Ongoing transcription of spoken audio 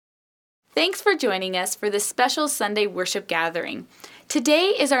Thanks for joining us for this special Sunday worship gathering. Today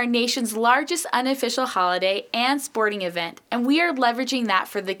is our nation's largest unofficial holiday and sporting event, and we are leveraging that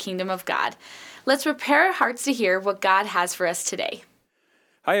for the kingdom of God. Let's prepare our hearts to hear what God has for us today.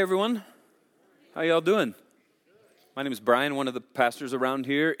 Hi, everyone. How y'all doing? My name is Brian, one of the pastors around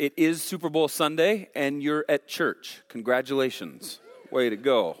here. It is Super Bowl Sunday, and you're at church. Congratulations. Way to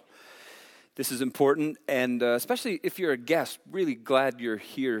go. This is important, and especially if you're a guest, really glad you're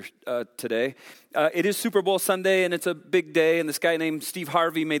here today. It is Super Bowl Sunday, and it's a big day, and this guy named Steve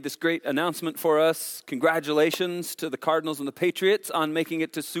Harvey made this great announcement for us. Congratulations to the Cardinals and the Patriots on making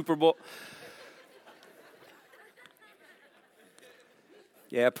it to Super Bowl.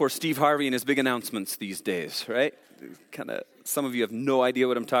 Yeah, poor Steve Harvey and his big announcements these days, right? Some of you have no idea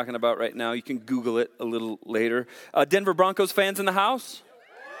what I'm talking about right now. You can Google it a little later. Denver Broncos fans in the house?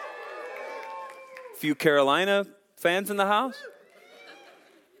 Few Carolina fans in the house?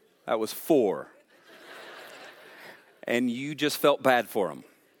 That was 4. And you just felt bad for them.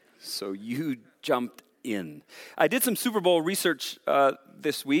 So you jumped in. I did some Super Bowl research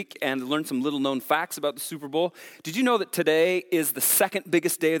this week and learned some little known facts about the Super Bowl. Did you know that today is the second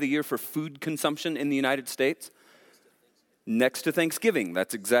biggest day of the year for food consumption in the United States? Next to Thanksgiving.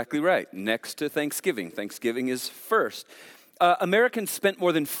 That's exactly right. Next to Thanksgiving. Thanksgiving is first. Americans spent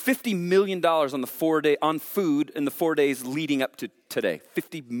more than $50 million on food in the 4 days leading up to today.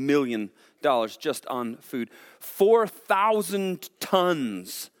 $50 million just on food. 4,000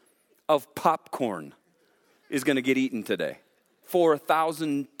 tons of popcorn is going to get eaten today.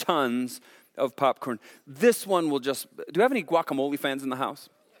 4,000 tons of popcorn. This one will just... Do we have any guacamole fans in the house?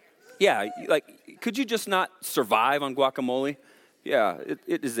 Yeah, could you just not survive on guacamole? Yeah,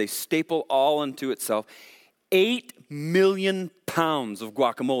 it is a staple all unto itself. 8 million pounds of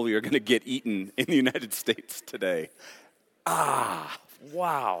guacamole are going to get eaten in the United States today.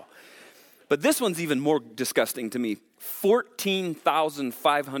 Wow. But this one's even more disgusting to me.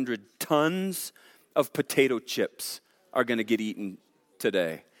 14,500 tons of potato chips are going to get eaten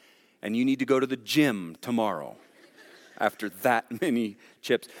today. And you need to go to the gym tomorrow after that many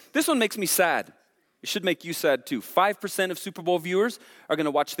chips. This one makes me sad. It should make you sad too. 5% of Super Bowl viewers are going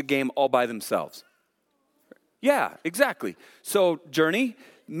to watch the game all by themselves. Yeah, exactly. So, Journey,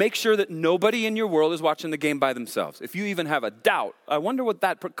 make sure that nobody in your world is watching the game by themselves. If you even have a doubt, I wonder what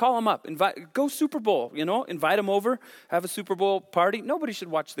call them up. Go Super Bowl, invite them over, have a Super Bowl party. Nobody should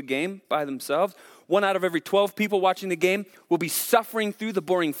watch the game by themselves. 1 out of every 12 people watching the game will be suffering through the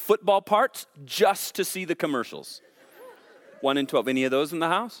boring football parts just to see the commercials. 1 in 12. Any of those in the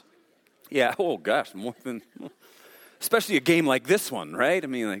house? Yeah, oh gosh, more than... Especially a game like this one, right? I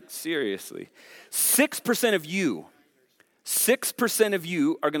mean, seriously. 6% of you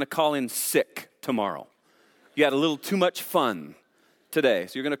are going to call in sick tomorrow. You had a little too much fun today.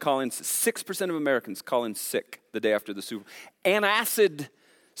 So you're going to call in, 6% of Americans call in sick the day after the Super Bowl. Antacid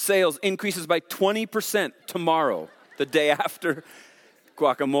sales increases by 20% tomorrow, the day after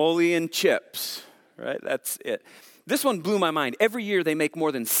guacamole and chips, right? That's it. This one blew my mind. Every year they make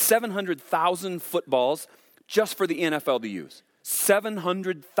more than 700,000 footballs just for the NFL to use.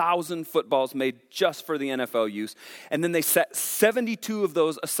 700,000 footballs made just for the NFL use. And then they set 72 of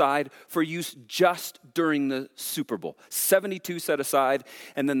those aside for use just during the Super Bowl. 72 set aside,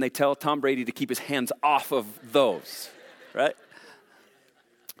 and then they tell Tom Brady to keep his hands off of those, right?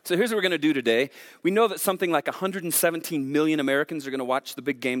 So here's what we're going to do today. We know that something like 117 million Americans are going to watch the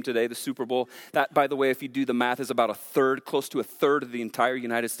big game today, the Super Bowl. That, by the way, if you do the math, is about close to a third of the entire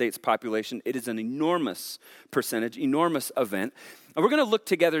United States population. It is an enormous percentage, enormous event. And we're going to look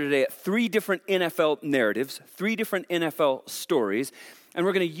together today at 3 different NFL narratives, 3 different NFL stories. And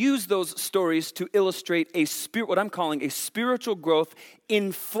we're going to use those stories to illustrate what I'm calling a spiritual growth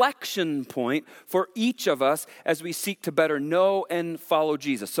inflection point for each of us as we seek to better know and follow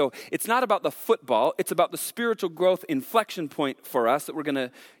Jesus. So it's not about the football, it's about the spiritual growth inflection point for us that we're going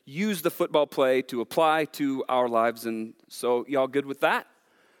to use the football play to apply to our lives. And so y'all good with that?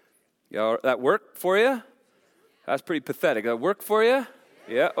 Y'all, that work for you? That's pretty pathetic. That work for you?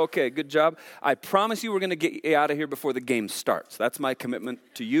 Yeah, okay, good job. I promise you we're going to get you out of here before the game starts. That's my commitment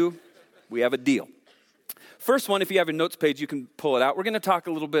to you. We have a deal. First one, if you have your notes page, you can pull it out. We're going to talk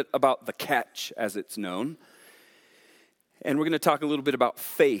a little bit about the catch, as it's known. And we're going to talk a little bit about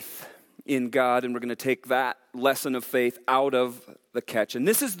faith in God, and we're going to take that lesson of faith out of the catch. And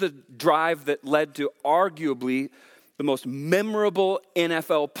this is the drive that led to arguably the most memorable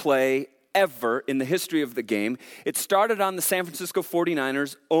NFL play ever in the history of the game. It started on the San Francisco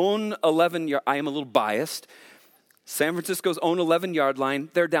 49ers' own 11-yard, I am a little biased, San Francisco's own 11-yard line.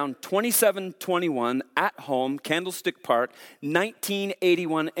 They're down 27-21 at home, Candlestick Park,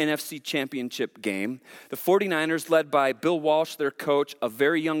 1981 NFC Championship game. The 49ers, led by Bill Walsh, their coach, a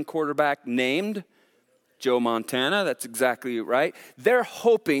very young quarterback named Joe Montana. That's exactly right. They're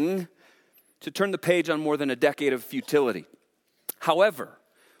hoping to turn the page on more than a decade of futility. However,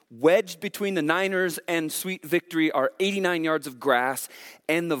 wedged between the Niners and Sweet Victory are 89 yards of grass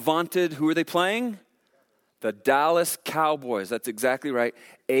and the vaunted, who are they playing? The Dallas Cowboys. That's exactly right,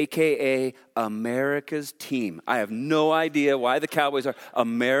 a.k.a. America's team. I have no idea why the Cowboys are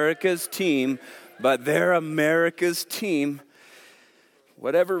America's team, but they're America's team,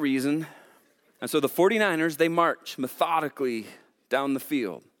 whatever reason. And so the 49ers, they march methodically down the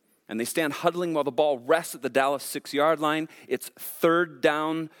field. And they stand huddling while the ball rests at the Dallas 6-yard line. It's 3rd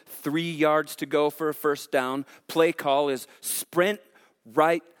down, 3 yards to go for a first down. Play call is sprint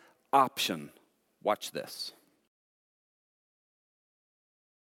right option. Watch this.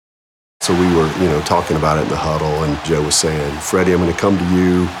 So we were, talking about it in the huddle, and Joe was saying, Freddie, I'm going to come to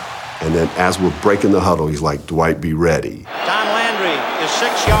you. And then as we're breaking the huddle, he's like, Dwight, be ready. Tom Landry is 6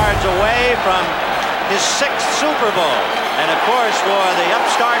 yards away from his 6th Super Bowl. And of course, for the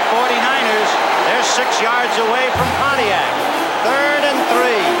upstart 49ers, they're 6 yards away from Pontiac. 3rd and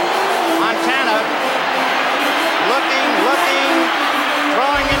 3. Montana looking,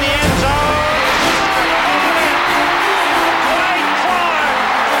 throwing in the end zone. Dwight Clark!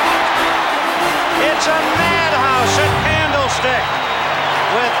 It's a madhouse at Candlestick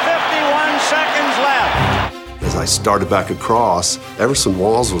with 51 seconds left. As I started back across, Everson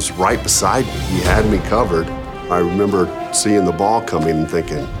Walls was right beside me. He had me covered. I remember seeing the ball coming and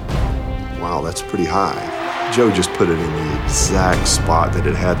thinking, wow, that's pretty high. Joe just put it in the exact spot that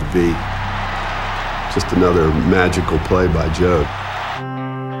it had to be. Just another magical play by Joe.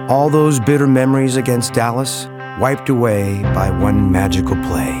 All those bitter memories against Dallas wiped away by one magical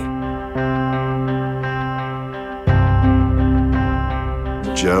play.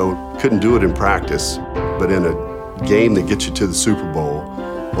 Joe couldn't do it in practice, but in a game that gets you to the Super Bowl,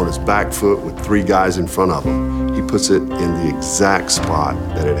 on his back foot with 3 guys in front of him, he puts it in the exact spot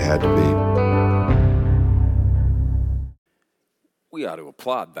that it had to be. We ought to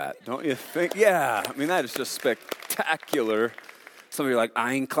applaud that, don't you think? Yeah, I mean, that is just spectacular. Some of you are like,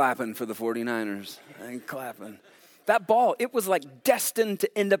 I ain't clapping for the 49ers. I ain't clapping. That ball, it was like destined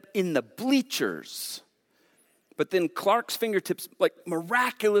to end up in the bleachers. But then Clark's fingertips like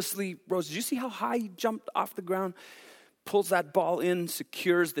miraculously rose. Did you see how high he jumped off the ground? Pulls that ball in,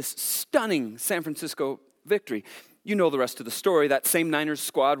 secures this stunning San Francisco victory. You know the rest of the story. That same Niners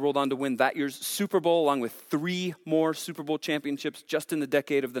squad rolled on to win that year's Super Bowl, along with 3 more Super Bowl championships just in the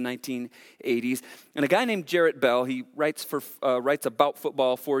decade of the 1980s. And a guy named Jarrett Bell, he writes about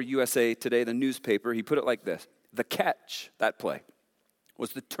football for USA Today, the newspaper. He put it like this: the catch, that play,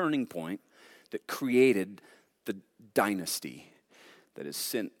 was the turning point that created the dynasty that has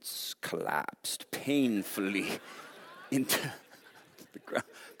since collapsed painfully into the ground.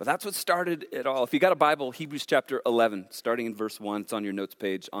 But that's what started it all. If you got a Bible, Hebrews chapter 11, starting in verse 1. It's on your notes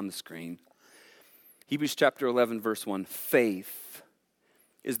page on the screen. Hebrews chapter 11, verse 1. Faith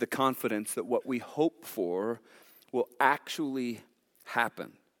is the confidence that what we hope for will actually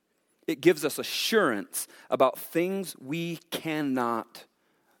happen. It gives us assurance about things we cannot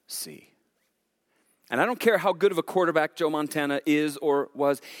see. And I don't care how good of a quarterback Joe Montana is or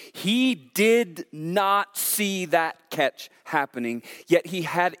was, he did not see that catch happening, yet he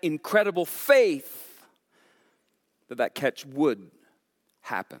had incredible faith that that catch would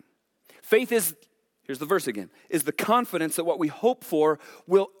happen. Faith is, here's the verse again, is the confidence that what we hope for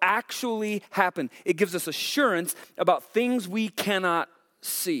will actually happen. It gives us assurance about things we cannot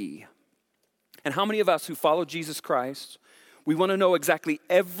see. And how many of us who follow Jesus Christ, we want to know exactly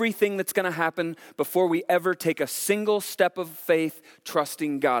everything that's going to happen before we ever take a single step of faith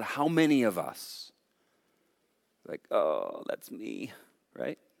trusting God? How many of us? Like, oh, that's me,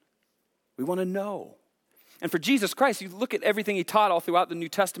 right? We want to know. And for Jesus Christ, you look at everything he taught all throughout the New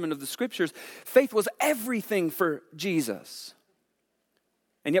Testament of the Scriptures, faith was everything for Jesus.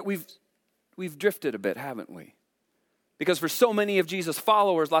 And yet we've drifted a bit, haven't we? Because for so many of Jesus'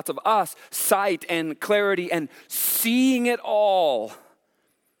 followers, lots of us, sight and clarity and seeing it all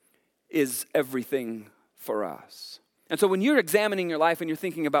is everything for us. And so when you're examining your life and you're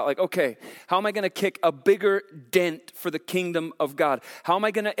thinking about like, okay, how am I going to kick a bigger dent for the kingdom of God? How am I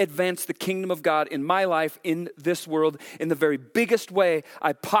going to advance the kingdom of God in my life, in this world, in the very biggest way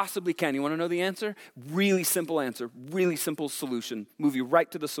I possibly can? You want to know the answer? Really simple answer, really simple solution. Move you right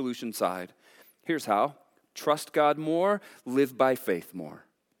to the solution side. Here's how. Trust God more, live by faith more.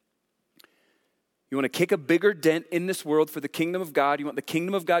 You want to kick a bigger dent in this world for the kingdom of God. You want the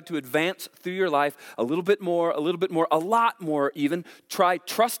kingdom of God to advance through your life a little bit more, a lot more even. Try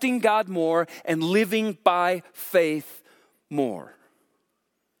trusting God more and living by faith more.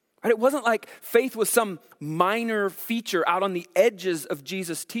 Right? It wasn't like faith was some minor feature out on the edges of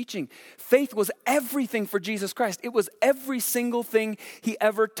Jesus' teaching. Faith was everything for Jesus Christ. It was every single thing he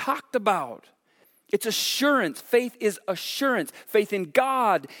ever talked about. It's assurance. Faith is assurance. Faith in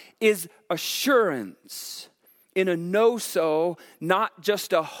God is assurance in a know-so, not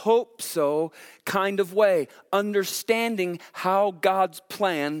just a hope-so kind of way. Understanding how God's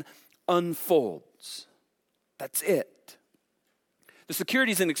plan unfolds. That's it. The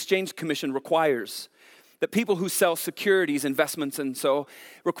Securities and Exchange Commission requires that people who sell securities, investments, and so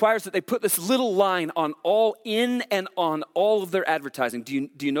requires that they put this little line on all in and on all of their advertising. Do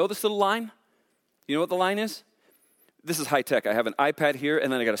you know this little line? You know what the line is? This is high tech. I have an iPad here,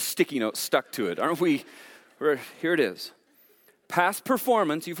 and then I got a sticky note stuck to it. Aren't we? Here it is. Past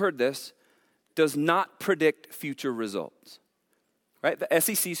performance, you've heard this, does not predict future results. Right? The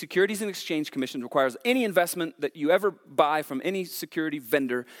SEC, Securities and Exchange Commission, requires any investment that you ever buy from any security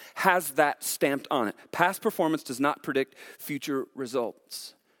vendor has that stamped on it. Past performance does not predict future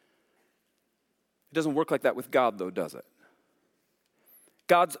results. It doesn't work like that with God, though, does it?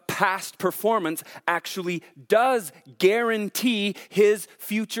 God's past performance actually does guarantee his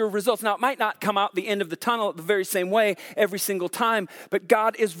future results. Now, it might not come out the end of the tunnel the very same way every single time, but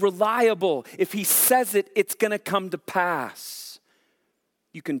God is reliable. If he says it, it's going to come to pass.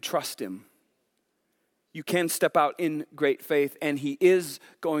 You can trust him. You can step out in great faith, and he is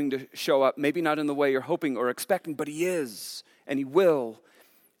going to show up, maybe not in the way you're hoping or expecting, but he is, and he will,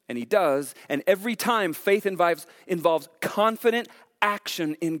 and he does. And every time faith involves confident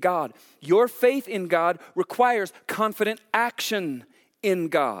action in God. Your faith in God requires confident action in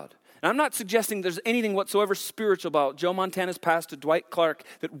God. And I'm not suggesting there's anything whatsoever spiritual about Joe Montana's pass to Dwight Clark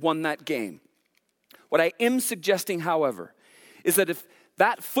that won that game. What I am suggesting, however, is that if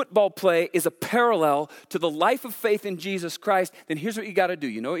that football play is a parallel to the life of faith in Jesus Christ, then here's what you got to do.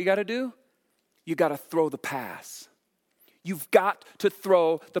 You know what you got to do? You got to throw the pass. You've got to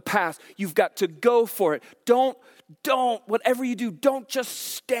throw the pass. You've got to go for it. Don't, whatever you do, don't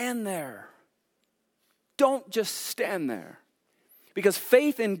just stand there. Don't just stand there. Because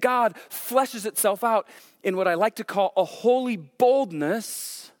faith in God fleshes itself out in what I like to call a holy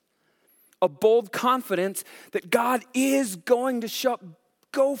boldness, a bold confidence that God is going to show up.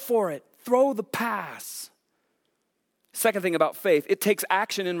 Go for it. Throw the pass. Second thing about faith, it takes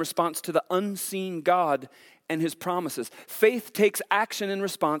action in response to the unseen God and his promises. Faith takes action in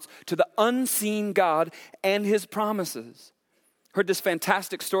response to the unseen God and his promises. Heard this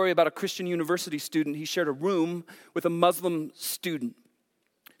fantastic story about a Christian university student. He shared a room with a Muslim student.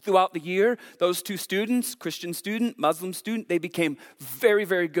 Throughout the year, those two students, Christian student, Muslim student, they became very,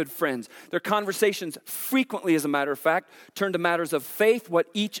 very good friends. Their conversations frequently, as a matter of fact, turned to matters of faith, what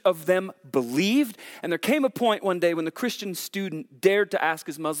each of them believed. And there came a point one day when the Christian student dared to ask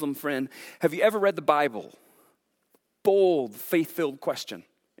his Muslim friend, have you ever read the Bible? Bold, faith-filled question,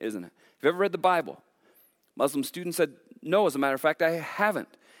 isn't it? Have you ever read the Bible? Muslim student said, no, as a matter of fact, I haven't.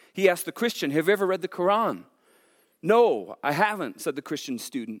 He asked the Christian, have you ever read the Quran? No, I haven't, said the Christian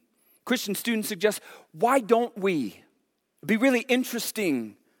student. Christian student suggests, why don't we? It'd be really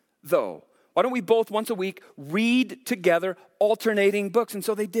interesting, though. Why don't we both once a week read together alternating books? And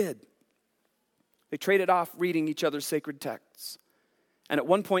so they did. They traded off reading each other's sacred texts. And at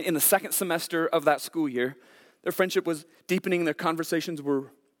one point in the second semester of that school year, their friendship was deepening, their conversations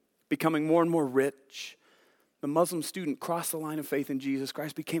were becoming more and more rich. The Muslim student crossed the line of faith in Jesus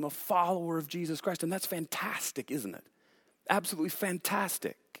Christ, became a follower of Jesus Christ, and that's fantastic, isn't it? Absolutely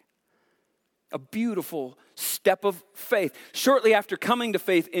fantastic. A beautiful step of faith. Shortly after coming to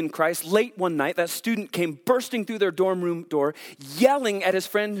faith in Christ, late one night, that student came bursting through their dorm room door, yelling at his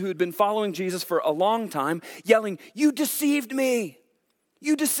friend who had been following Jesus for a long time, yelling, "You deceived me!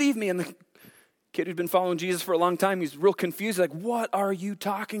 You deceived me!" And the kid who'd been following Jesus for a long time, he's real confused, like, what are you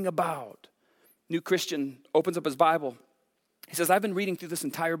talking about? New Christian opens up his Bible. He says, I've been reading through this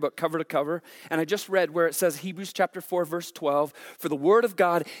entire book cover to cover, and I just read where it says, Hebrews chapter 4, verse 12, for the word of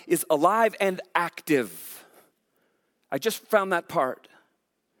God is alive and active. I just found that part.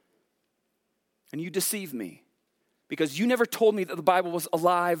 And you deceived me because you never told me that the Bible was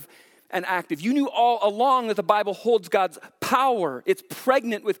alive and active. You knew all along that the Bible holds God's power. It's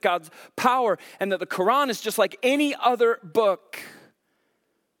pregnant with God's power, and that the Quran is just like any other book.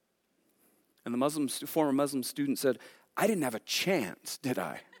 And the former Muslim student said, I didn't have a chance, did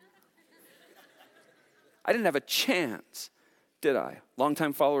I? I didn't have a chance, did I?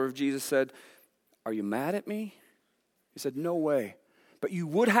 Longtime follower of Jesus said, are you mad at me? He said, no way. But you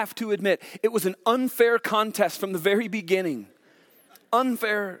would have to admit, it was an unfair contest from the very beginning.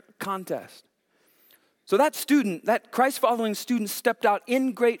 Unfair contest. So that student, that Christ-following student stepped out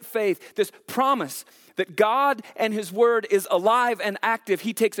in great faith, this promise that God and his word is alive and active.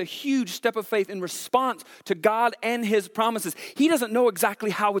 He takes a huge step of faith in response to God and his promises. He doesn't know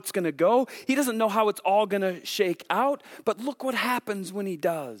exactly how it's going to go. He doesn't know how it's all going to shake out. But look what happens when he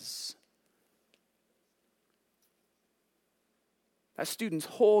does. That student's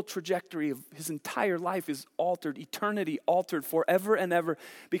whole trajectory of his entire life is altered, eternity altered forever and ever,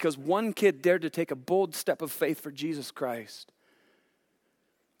 because one kid dared to take a bold step of faith for Jesus Christ.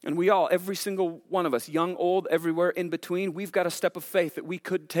 And we all, every single one of us, young, old, everywhere in between, we've got a step of faith that we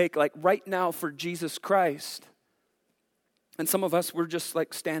could take like right now for Jesus Christ. And some of us, we're just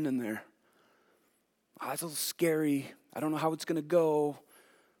like standing there. Oh, it's a little scary. I don't know how it's going to go.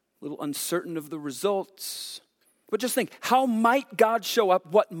 A little uncertain of the results. But just think, how might God show up?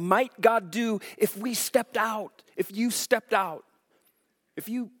 What might God do if we stepped out? If you stepped out? If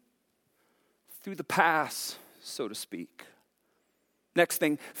you threw the pass, so to speak. Next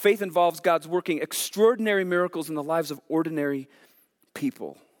thing, faith involves God's working extraordinary miracles in the lives of ordinary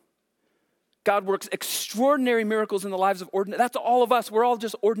people. God works extraordinary miracles in the lives of ordinary. That's all of us. We're all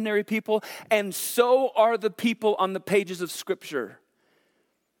just ordinary people. And so are the people on the pages of Scripture.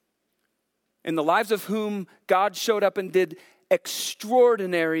 In the lives of whom God showed up and did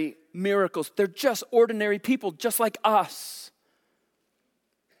extraordinary miracles. They're just ordinary people, just like us.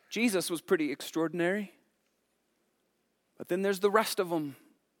 Jesus was pretty extraordinary. But then there's the rest of them.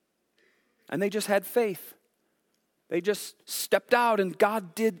 And they just had faith. They just stepped out and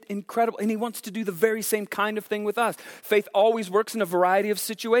God did incredible. And he wants to do the very same kind of thing with us. Faith always works in a variety of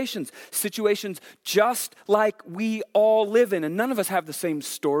situations. Situations just like we all live in. And none of us have the same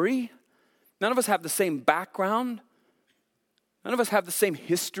story. None of us have the same background. None of us have the same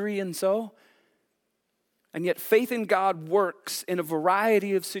history and so. And yet faith in God works in a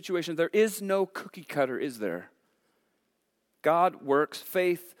variety of situations. There is no cookie cutter, is there? God works.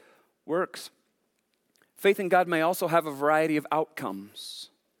 Faith works. Faith in God may also have a variety of outcomes.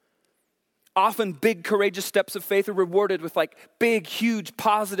 Often big, courageous steps of faith are rewarded with like big, huge,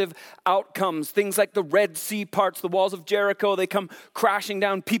 positive outcomes. Things like the Red Sea parts, the walls of Jericho, they come crashing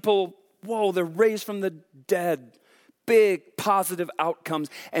down. People, whoa, they're raised from the dead. Big, positive outcomes.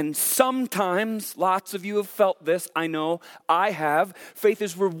 And sometimes, lots of you have felt this, I know, I have. Faith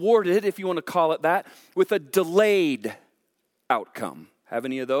is rewarded, if you want to call it that, with a delayed outcome. Have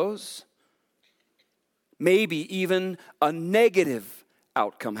any of those? Maybe even a negative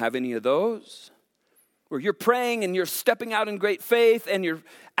outcome. Have any of those? Where you're praying and you're stepping out in great faith and you're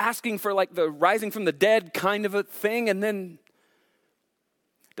asking for like the rising from the dead kind of a thing, and then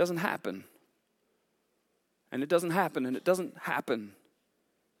it doesn't happen. And it doesn't happen, and it doesn't happen.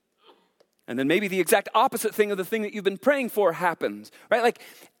 And then maybe the exact opposite thing of the thing that you've been praying for happens, right? Like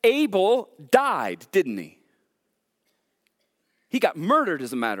Abel died, didn't he? He got murdered,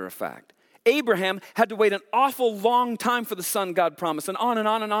 as a matter of fact. Abraham had to wait an awful long time for the son God promised. And on and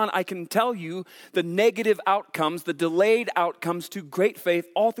on and on, I can tell you the negative outcomes, the delayed outcomes to great faith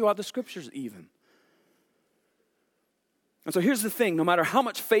all throughout the Scriptures even. And so here's the thing, no matter how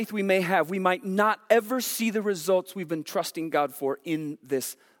much faith we may have, we might not ever see the results we've been trusting God for in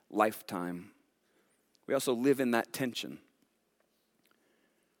this lifetime. We also live in that tension.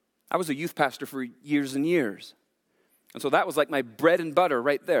 I was a youth pastor for years and years. And so that was like my bread and butter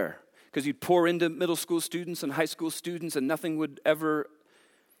right there. Because you'd pour into middle school students and high school students and nothing would ever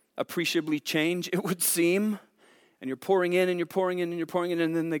appreciably change, it would seem. And you're pouring in and you're pouring in and you're pouring in,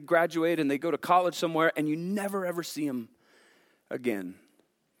 and then they graduate and they go to college somewhere and you never ever see them again.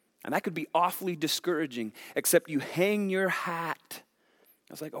 And that could be awfully discouraging, except you hang your hat.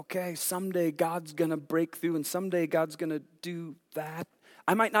 I was like, okay, someday God's going to break through and someday God's going to do that.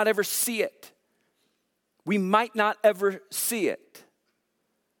 I might not ever see it. We might not ever see it.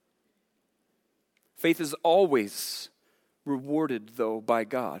 Faith is always rewarded, though, by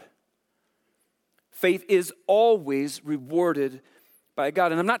God. Faith is always rewarded by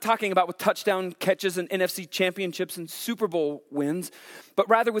God. And I'm not talking about with touchdown catches and NFC championships and Super Bowl wins, but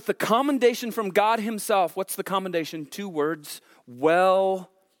rather with the commendation from God himself. What's the commendation? 2 words: well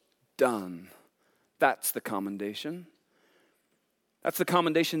done. That's the commendation. That's the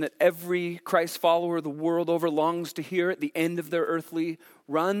commendation that every Christ follower the world over longs to hear at the end of their earthly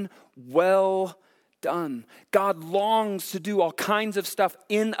run. Well done. God longs to do all kinds of stuff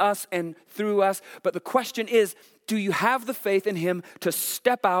in us and through us. But the question is, do you have the faith in him to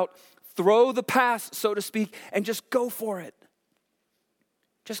step out, throw the pass, so to speak, and just go for it?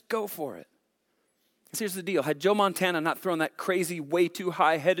 Just go for it. Here's the deal. Had Joe Montana not thrown that crazy, way too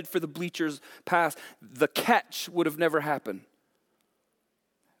high, headed for the bleachers pass, the catch would have never happened.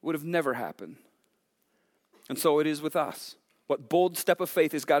 Would have never happened. And so it is with us. What bold step of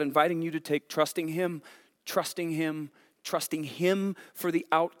faith is God inviting you to take, trusting Him for the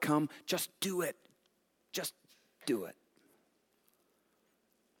outcome? Just do it. Just do it.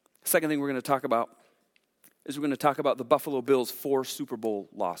 Second thing we're going to talk about is we're going to talk about the Buffalo Bills' 4 Super Bowl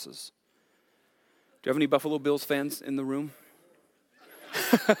losses. Do you have any Buffalo Bills fans in the room?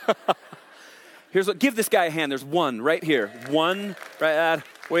 Give this guy a hand. There's one right here. One, right?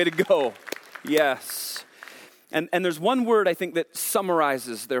 Way to go. Yes. And there's one word I think that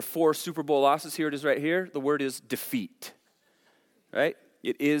summarizes their 4 Super Bowl losses. Here it is right here. The word is defeat. Right?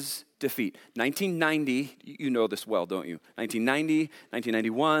 It is defeat. 1990, you know this well, don't you? 1990,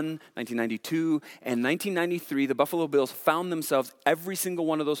 1991, 1992, and 1993, the Buffalo Bills found themselves every single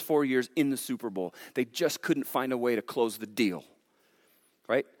one of those 4 years in the Super Bowl. They just couldn't find a way to close the deal,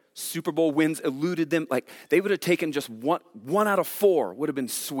 right? Super Bowl wins eluded them. Like, they would have taken just one out of 4 would have been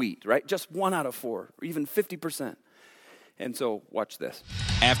sweet, right? Just 1 out of 4, or even 50%. And so, watch this.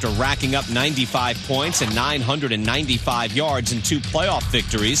 After racking up 95 points and 995 yards in 2 playoff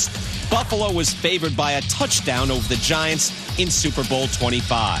victories, Buffalo was favored by a touchdown over the Giants in Super Bowl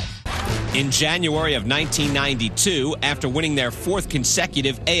 25. In January of 1992, after winning their 4th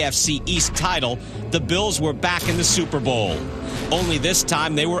consecutive AFC East title, the Bills were back in the Super Bowl. Only this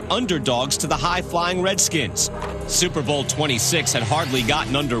time they were underdogs to the high-flying Redskins. Super Bowl 26 had hardly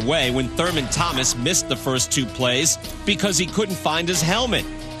gotten underway when Thurman Thomas missed the first 2 plays because he couldn't find his helmet.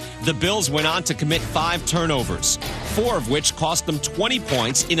 The Bills went on to commit 5 turnovers, 4 of which cost them 20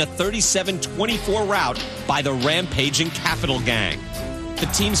 points in a 37-24 rout by the rampaging Capital Gang. The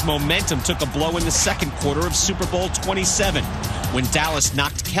team's momentum took a blow in the second quarter of Super Bowl 27 when Dallas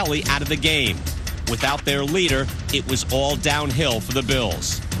knocked Kelly out of the game. Without their leader, it was all downhill for the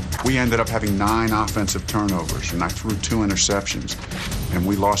Bills. We ended up having 9 offensive turnovers, and I threw 2 interceptions, and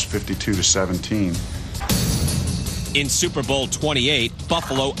we lost 52-17. In Super Bowl 28,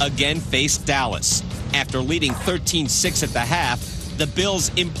 Buffalo again faced Dallas. After leading 13-6 at the half, the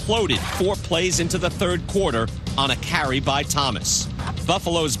Bills imploded 4 plays into the third quarter on a carry by Thomas.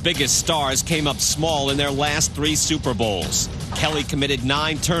 Buffalo's biggest stars came up small in their last 3 Super Bowls. Kelly committed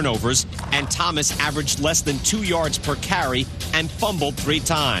 9 turnovers, and Thomas averaged less than 2 yards per carry and fumbled 3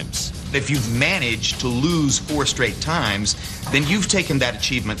 times. If you've managed to lose 4 straight times, then you've taken that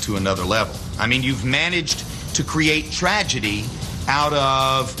achievement to another level. I mean, you've managed to create tragedy out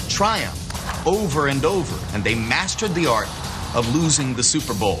of triumph over and over, and they mastered the art of losing the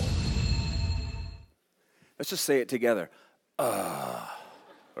Super Bowl. Let's just say it together.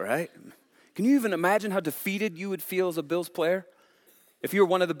 Right? Can you even imagine how defeated you would feel as a Bills player? If you were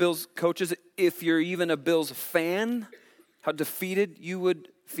one of the Bills coaches, if you're even a Bills fan, how defeated you would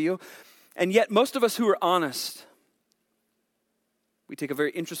feel. And yet, most of us who are honest, we take a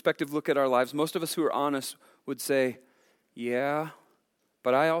very introspective look at our lives. Most of us who are honest would say, yeah,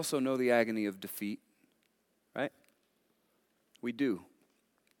 but I also know the agony of defeat, right? We do.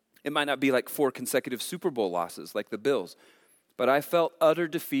 It might not be like 4 consecutive Super Bowl losses like the Bills, but I felt utter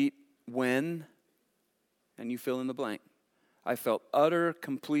defeat when, and you fill in the blank. I felt utter,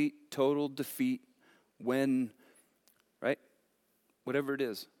 complete, total defeat when, right? Whatever it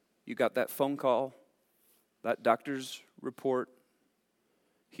is. You got that phone call, that doctor's report.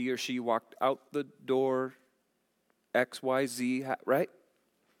 He or she walked out the door, XYZ, right?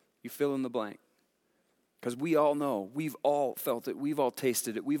 You fill in the blank. Because we all know, we've all felt it, we've all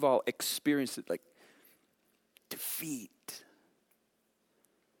tasted it, we've all experienced it, like defeat.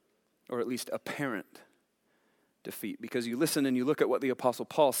 Or at least apparent defeat. Because you listen and you look at what the Apostle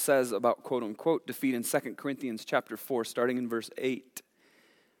Paul says about quote-unquote defeat in 2 Corinthians chapter 4, starting in verse 8.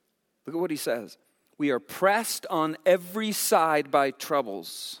 Look at what he says. We are pressed on every side by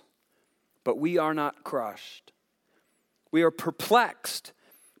troubles, but we are not crushed. We are perplexed,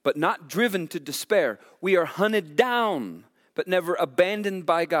 but not driven to despair. We are hunted down, but never abandoned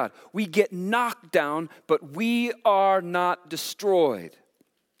by God. We get knocked down, but we are not destroyed.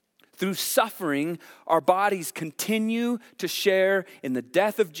 Through suffering, our bodies continue to share in the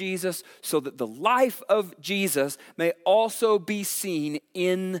death of Jesus so that the life of Jesus may also be seen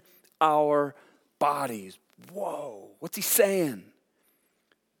in our bodies. Whoa, what's he saying?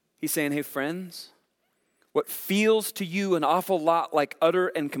 He's saying, hey friends, what feels to you an awful lot like utter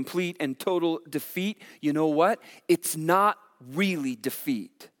and complete and total defeat, you know what? It's not really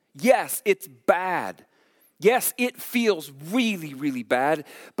defeat. Yes, it's bad. Yes, it feels really, really bad,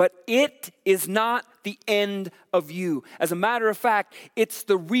 but it is not the end of you. As a matter of fact, it's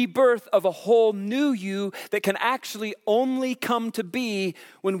the rebirth of a whole new you that can actually only come to be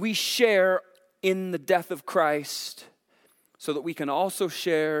when we share in the death of Christ, so that we can also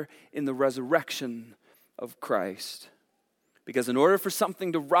share in the resurrection of Christ. Because in order for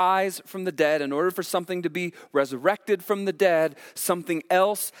something to rise from the dead, in order for something to be resurrected from the dead, something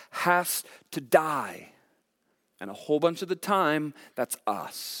else has to die. And a whole bunch of the time, that's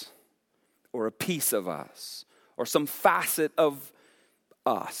us, or a piece of us, or some facet of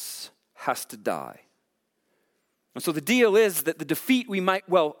us has to die. And so the deal is that the defeat we might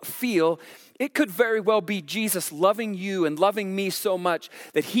well feel, it could very well be Jesus loving you and loving me so much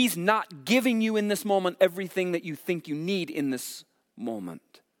that he's not giving you in this moment everything that you think you need in this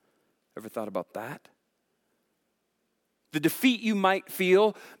moment. Ever thought about that? The defeat you might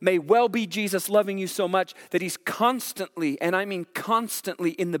feel may well be Jesus loving you so much that he's constantly, and I mean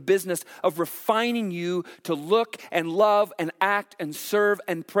constantly, in the business of refining you to look and love and act and serve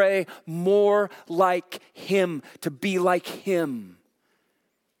and pray more like him, to be like him.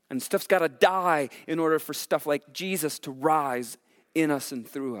 And stuff's got to die in order for stuff like Jesus to rise in us and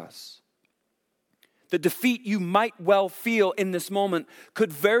through us. The defeat you might well feel in this moment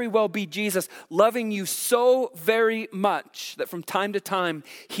could very well be Jesus loving you so very much that from time to time,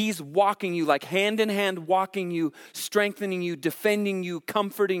 he's walking you, like hand in hand, walking you, strengthening you, defending you,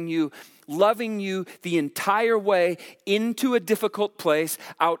 comforting you, loving you the entire way into a difficult place,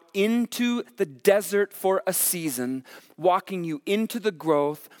 out into the desert for a season, walking you into the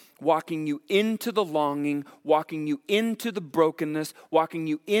growth, walking you into the longing, walking you into the brokenness, walking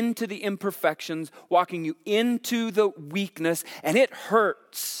you into the imperfections, walking you into the weakness, and it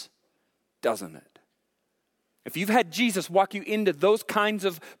hurts, doesn't it? If you've had Jesus walk you into those kinds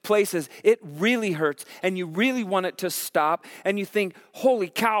of places, it really hurts, and you really want it to stop, and you think, holy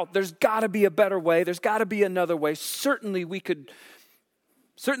cow, there's got to be a better way, there's got to be another way. Certainly I could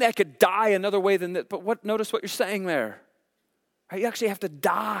die another way than that, but notice what you're saying there. You actually have to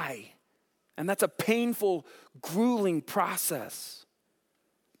die. And that's a painful, grueling process.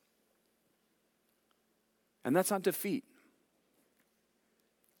 And that's not defeat.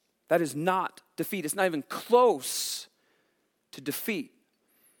 That is not defeat. It's not even close to defeat.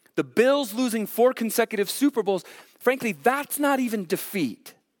 The Bills losing 4 consecutive Super Bowls, frankly, that's not even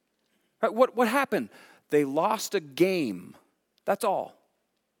defeat. Right? What happened? They lost a game. That's all.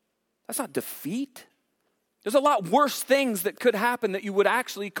 That's not defeat. There's a lot worse things that could happen that you would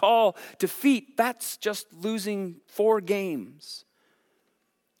actually call defeat. That's just losing 4 games.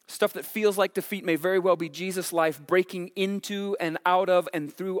 Stuff that feels like defeat may very well be Jesus' life breaking into and out of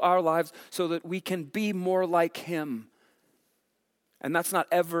and through our lives so that we can be more like him. And that's not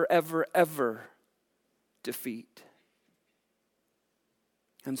ever, ever, ever defeat.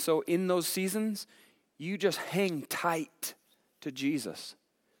 And so in those seasons, you just hang tight to Jesus.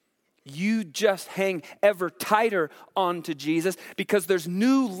 You just hang ever tighter onto Jesus because there's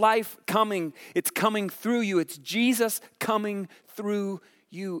new life coming. It's coming through you. It's Jesus coming through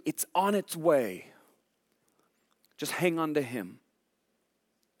you. It's on its way. Just hang on to him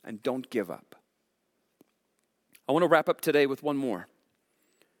and don't give up. I want to wrap up today with one more.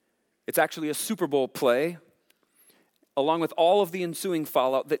 It's actually a Super Bowl play, along with all of the ensuing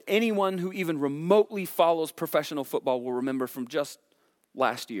fallout that anyone who even remotely follows professional football will remember from just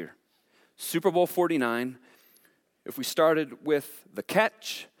last year. Super Bowl 49, if we started with the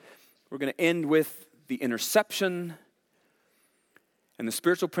catch, we're going to end with the interception. And the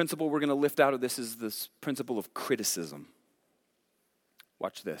spiritual principle we're going to lift out of this is this principle of criticism.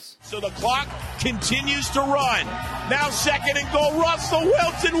 Watch this. So the clock continues to run. Now 2nd and goal. Russell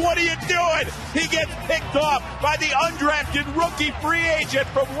Wilson, what are you doing? He gets picked off by the undrafted rookie free agent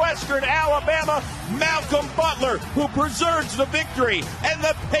from Western Alabama, Malcolm Butler, who preserves the victory. And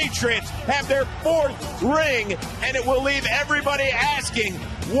the Patriots have their 4th ring, and it will leave everybody asking,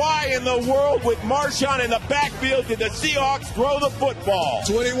 why in the world with Marshawn in the backfield did the Seahawks throw the football?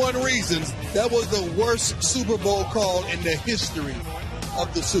 21 reasons. That was the worst Super Bowl call in the history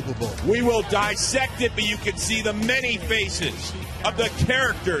of the Super Bowl. We will dissect it, but you can see the many faces of the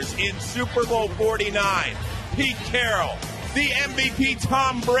characters in Super Bowl 49. Pete Carroll, the MVP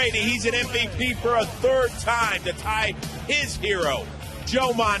Tom Brady. He's an MVP for a 3rd time to tie his hero,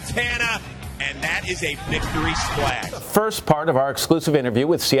 Joe Montana. And that is a victory splash. First part of our exclusive interview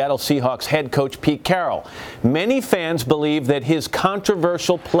with Seattle Seahawks head coach Pete Carroll. Many fans believe that his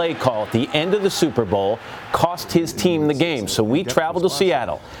controversial play call at the end of the Super Bowl cost his team the game. So we traveled to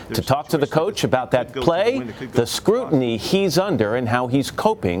Seattle to talk to the coach about that play, the scrutiny he's under, and how he's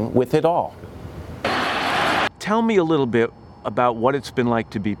coping with it all. Tell me a little bit about what it's been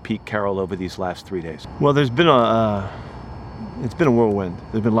like to be Pete Carroll over these last 3 days. Well, it's been a whirlwind.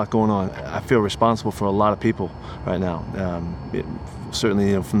 There's been a lot going on. I feel responsible for a lot of people right now.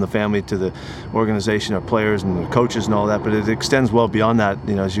 Certainly, from the family to the organization, our players and the coaches and all that, but it extends well beyond that,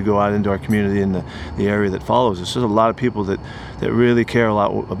 as you go out into our community and the area that follows us. There's a lot of people that really care a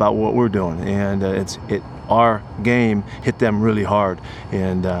lot about what we're doing, and our game hit them really hard,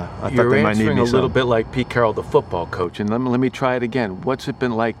 and I thought they might need me. You're answering a little bit like Pete Carroll, the football coach, and let me try it again. What's it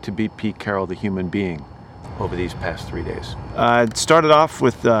been like to be Pete Carroll, the human being, over these past 3 days? It started off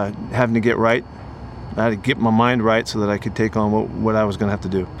with having to get right. I had to get my mind right so that I could take on what I was going to have to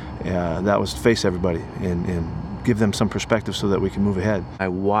do. That was to face everybody and give them some perspective so that we can move ahead. I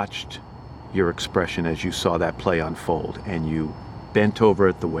watched your expression as you saw that play unfold, and you bent over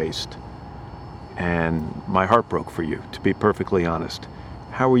at the waist, and my heart broke for you, to be perfectly honest.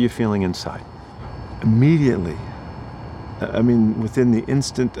 How were you feeling inside? Immediately. Within the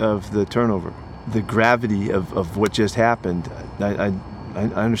instant of the turnover, the gravity of what just happened, I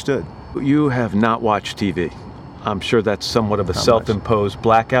understood. You have not watched TV. I'm sure that's somewhat of a self-imposed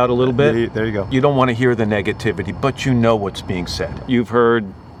blackout a little bit. There you go. You don't want to hear the negativity, but you know what's being said. You've heard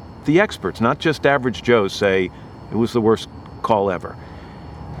the experts, not just average Joes, say it was the worst call ever.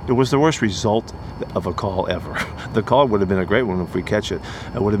 It was the worst result of a call ever. The call would have been a great one if we catch it.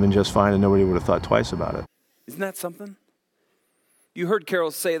 It would have been just fine and nobody would have thought twice about it. Isn't that something? You heard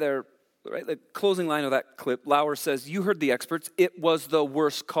Carroll say there, right, the closing line of that clip, Lauer says, you heard the experts, it was the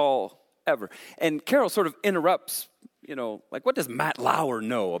worst call ever. And Carroll sort of interrupts, like, what does Matt Lauer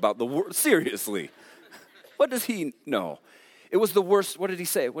know about the worst? Seriously. What does he know? It was the worst, what did he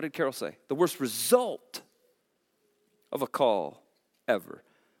say? What did Carroll say? The worst result of a call ever.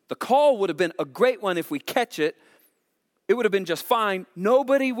 The call would have been a great one if we catch it. It would have been just fine.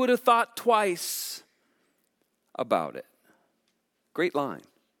 Nobody would have thought twice about it. Great line.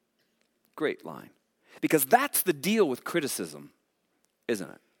 Great line. Because that's the deal with criticism, isn't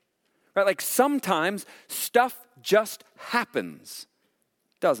it? Right? Like sometimes stuff just happens,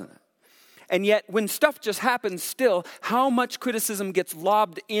 doesn't it? And yet when stuff just happens still, how much criticism gets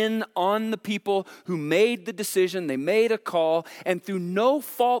lobbed in on the people who made the decision, they made a call, and through no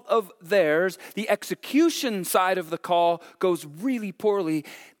fault of theirs, the execution side of the call goes really poorly,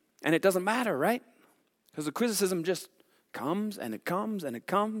 and it doesn't matter, right? Because the criticism just comes and it comes and it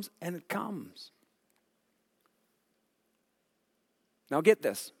comes and it comes. Now get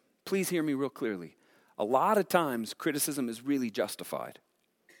this. Please hear me real clearly. A lot of times criticism is really justified.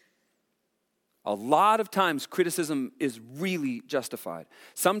 A lot of times criticism is really justified.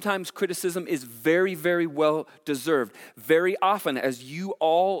 Sometimes criticism is very, very well deserved. Very often, as you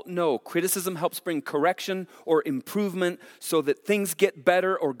all know, criticism helps bring correction or improvement so that things get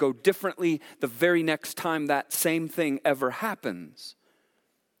better or go differently the very next time that same thing ever happens.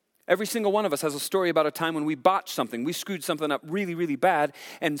 Every single one of us has a story about a time when we botched something. We screwed something up really, really bad,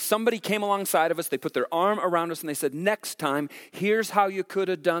 and somebody came alongside of us. They put their arm around us and they said, next time, here's how you could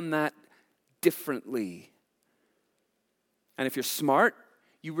have done that differently. And if you're smart,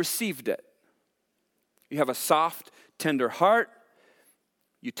 you received it. You have a soft, tender heart.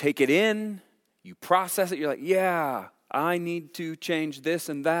 You take it in. You process it. You're like, yeah, I need to change this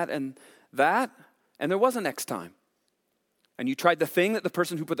and that and that. And there was a next time. And you tried the thing that the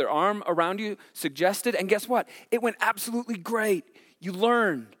person who put their arm around you suggested, and guess what? It went absolutely great. You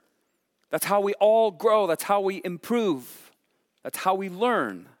learned. That's how we all grow. That's how we improve. That's how we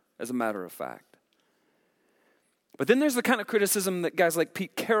learn, as a matter of fact. But then there's the kind of criticism that guys like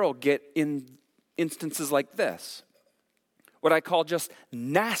Pete Carroll get in instances like this. What I call just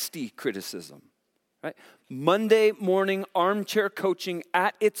nasty criticism. Right? Monday morning armchair coaching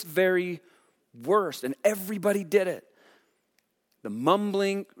at its very worst, and everybody did it. The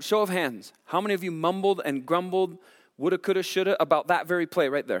mumbling, show of hands. How many of you mumbled and grumbled, woulda, coulda, shoulda, about that very play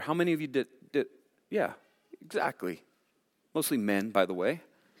right there? How many of you did? Yeah, exactly. Mostly men, by the way.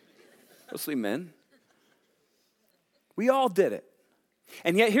 Mostly men. We all did it.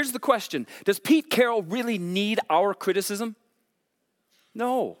 And yet, here's the question. Does Pete Carroll really need our criticism?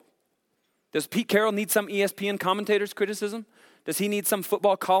 No. Does Pete Carroll need some ESPN commentator's criticism? Does he need some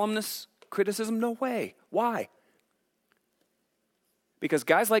football columnist's criticism? No way. Why? Because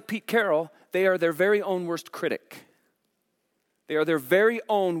guys like Pete Carroll, they are their very own worst critic. They are their very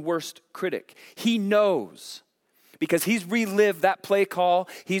own worst critic. He knows, because he's relived that play call.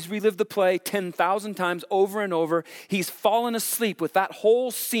 He's relived the play 10,000 times over and over. He's fallen asleep with that whole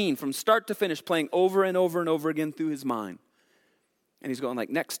scene from start to finish playing over and over and over again through his mind. And he's going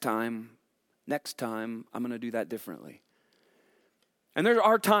like, next time, I'm going to do that differently. And there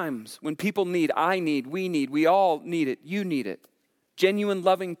are times when people need, I need, we all need it, you need it. Genuine,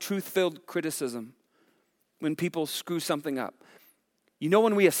 loving, truth-filled criticism when people screw something up. You know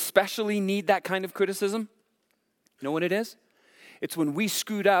when we especially need that kind of criticism? You know what it is? It's when we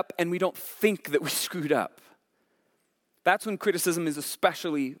screwed up and we don't think that we screwed up. That's when criticism is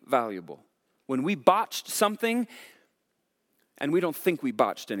especially valuable. When we botched something and we don't think we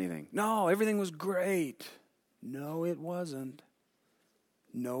botched anything. No, everything was great. No, it wasn't.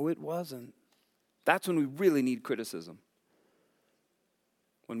 No, it wasn't. That's when we really need criticism.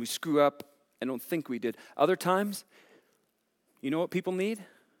 When we screw up and don't think we did. Other times, you know what people need?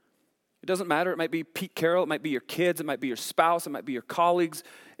 It doesn't matter. It might be Pete Carroll. It might be your kids. It might be your spouse. It might be your colleagues.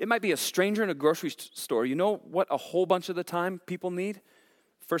 It might be a stranger in a grocery store. You know what a whole bunch of the time people need?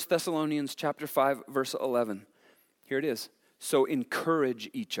 1 Thessalonians chapter 5, verse 11. Here it is. So encourage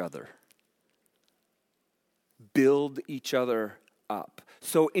each other. Build each other up.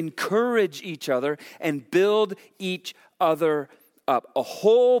 So encourage each other and build each other up. A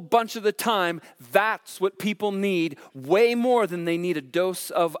whole bunch of the time, that's what people need, way more than they need a dose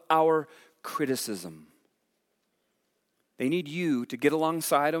of our criticism. They need you to get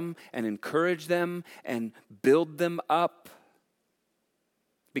alongside them and encourage them and build them up.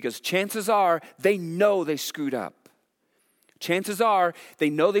 Because chances are, they know they screwed up. Chances are,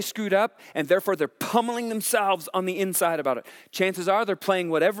 they know they screwed up, and therefore they're pummeling themselves on the inside about it. Chances are, they're playing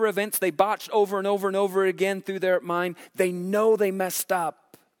whatever events they botched over and over and over again through their mind. They know they messed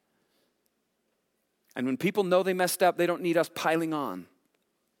up. And when people know they messed up, they don't need us piling on.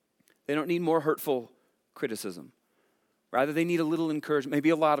 They don't need more hurtful criticism. Rather, they need a little encouragement,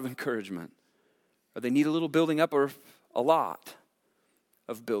 maybe a lot of encouragement. Or they need a little building up or a lot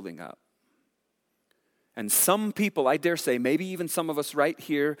of building up. And some people, I dare say, maybe even some of us right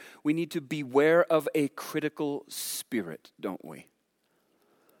here, we need to beware of a critical spirit, don't we?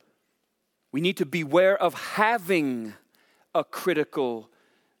 We need to beware of having a critical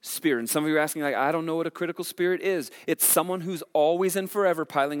spirit. And some of you are asking, like, I don't know what a critical spirit is. It's someone who's always and forever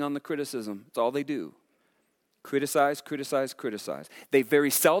piling on the criticism. It's all they do. Criticize, criticize, criticize. They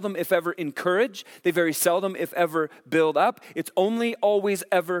very seldom, if ever, encourage. They very seldom, if ever, build up. It's only always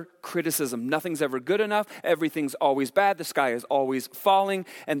ever criticism. Nothing's ever good enough. Everything's always bad. The sky is always falling.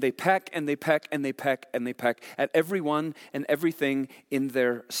 And they peck and they peck and they peck and they peck at everyone and everything in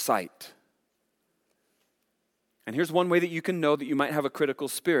their sight. And here's one way that you can know that you might have a critical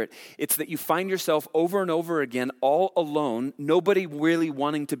spirit. It's that you find yourself over and over again all alone, nobody really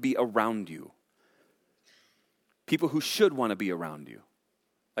wanting to be around you. People who should want to be around you,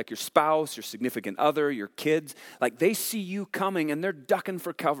 like your spouse, your significant other, your kids, like they see you coming and they're ducking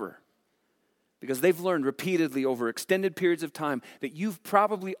for cover because they've learned repeatedly over extended periods of time that you've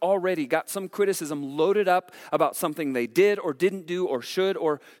probably already got some criticism loaded up about something they did or didn't do or should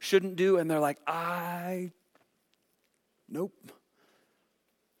or shouldn't do, and they're like, nope.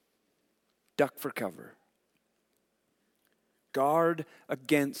 Duck for cover. Guard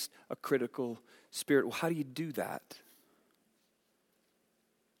against a critical spirit. Well, how do you do that?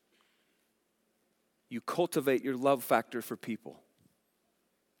 You cultivate your love factor for people.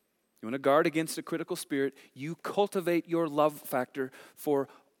 You want to guard against a critical spirit, you cultivate your love factor for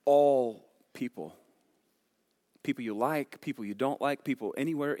all people. People you like, people you don't like, people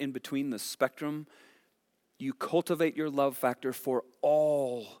anywhere in between the spectrum. You cultivate your love factor for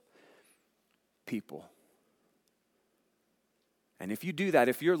all people. And if you do that,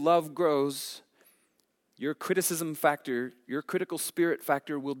 if your love grows, your criticism factor, your critical spirit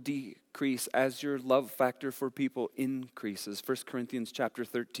factor will decrease as your love factor for people increases. 1 Corinthians chapter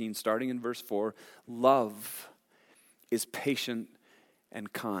 13, starting in verse 4, love is patient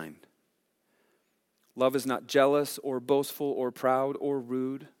and kind. Love is not jealous or boastful or proud or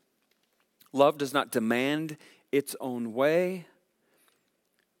rude. Love does not demand its own way.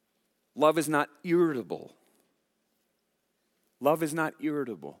 Love is not irritable. Love is not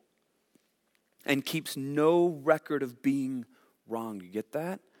irritable and keeps no record of being wrong. You get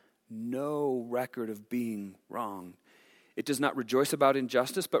that? No record of being wrong. It does not rejoice about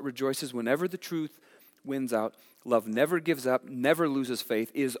injustice, but rejoices whenever the truth wins out. Love never gives up, never loses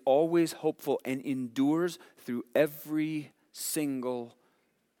faith, is always hopeful, and endures through every single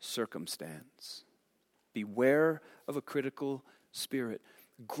circumstance. Beware of a critical spirit.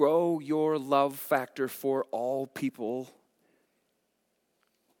 Grow your love factor for all people.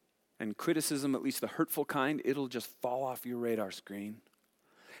 And criticism, at least the hurtful kind, it'll just fall off your radar screen.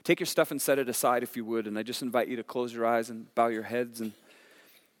 Take your stuff and set it aside if you would, and I just invite you to close your eyes and bow your heads and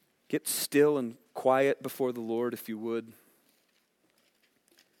get still and quiet before the Lord if you would.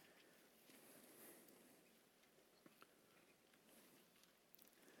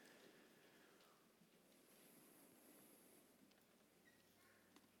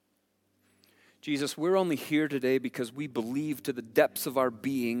 Jesus, we're only here today because we believe to the depths of our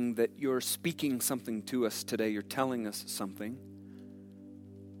being that you're speaking something to us today. You're telling us something.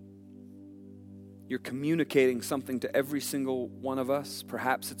 You're communicating something to every single one of us.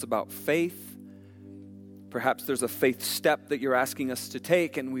 Perhaps it's about faith. Perhaps there's a faith step that you're asking us to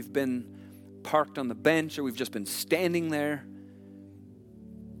take and we've been parked on the bench or we've just been standing there.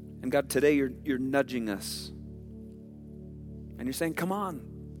 And God, today you're nudging us. And you're saying, come on.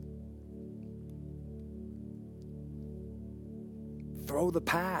 Throw the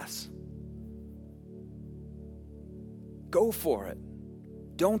pass. Go for it.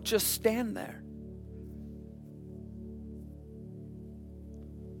 Don't just stand there.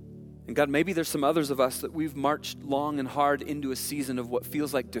 And God, maybe there's some others of us that we've marched long and hard into a season of what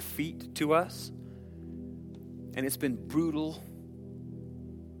feels like defeat to us. And it's been brutal.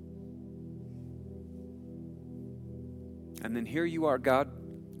 And then here you are, God,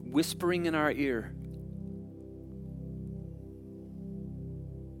 whispering in our ear,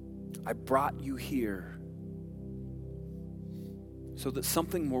 I brought you here so that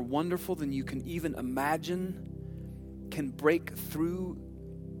something more wonderful than you can even imagine can break through,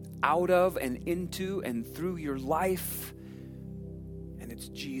 out of and into and through your life. And it's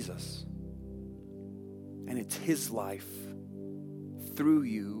Jesus. And it's his life through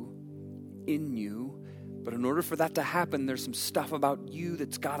you, in you. But in order for that to happen, there's some stuff about you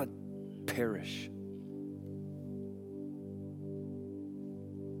that's got to perish.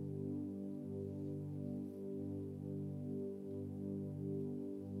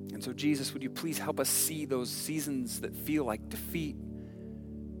 And so, Jesus, would you please help us see those seasons that feel like defeat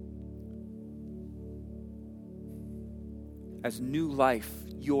as new life,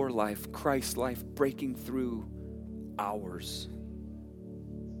 your life, Christ's life, breaking through ours.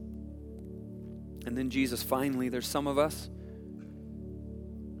 And then, Jesus, finally, there's some of us,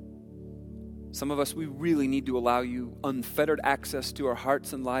 we really need to allow you unfettered access to our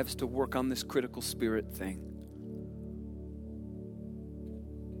hearts and lives to work on this critical spirit thing.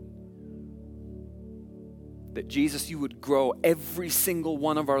 That, Jesus, you would grow every single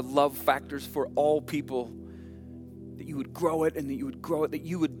one of our love factors for all people. That you would grow it and that you would grow it, that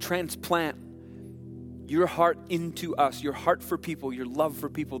you would transplant your heart into us, your heart for people, your love for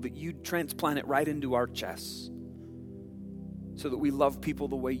people, that you'd transplant it right into our chests. So that we love people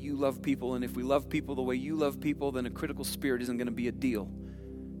the way you love people. And if we love people the way you love people, then a critical spirit isn't going to be a deal.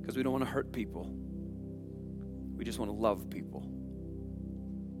 Because we don't want to hurt people. We just want to love people.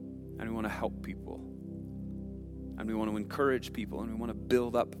 And we want to help people. And we want to encourage people, and we want to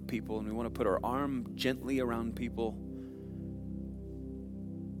build up people, and we want to put our arm gently around people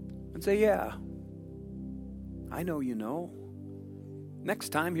and say, yeah, I know you know. Next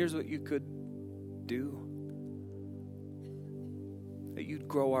time, here's what you could do. That you'd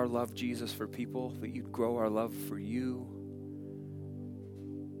grow our love, Jesus, for people, that you'd grow our love for you,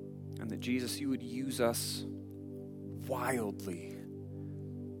 and that, Jesus, you would use us wildly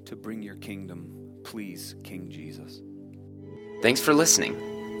to bring your kingdom. Please, King Jesus. Thanks for listening.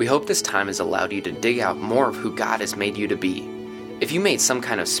 We hope this time has allowed you to dig out more of who God has made you to be. If you made some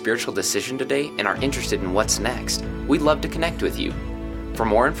kind of spiritual decision today and are interested in what's next, we'd love to connect with you. For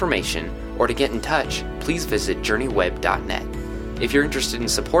more information or to get in touch, please visit JourneyWeb.net. If you're interested in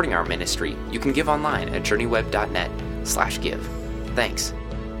supporting our ministry, you can give online at JourneyWeb.net/give. Thanks.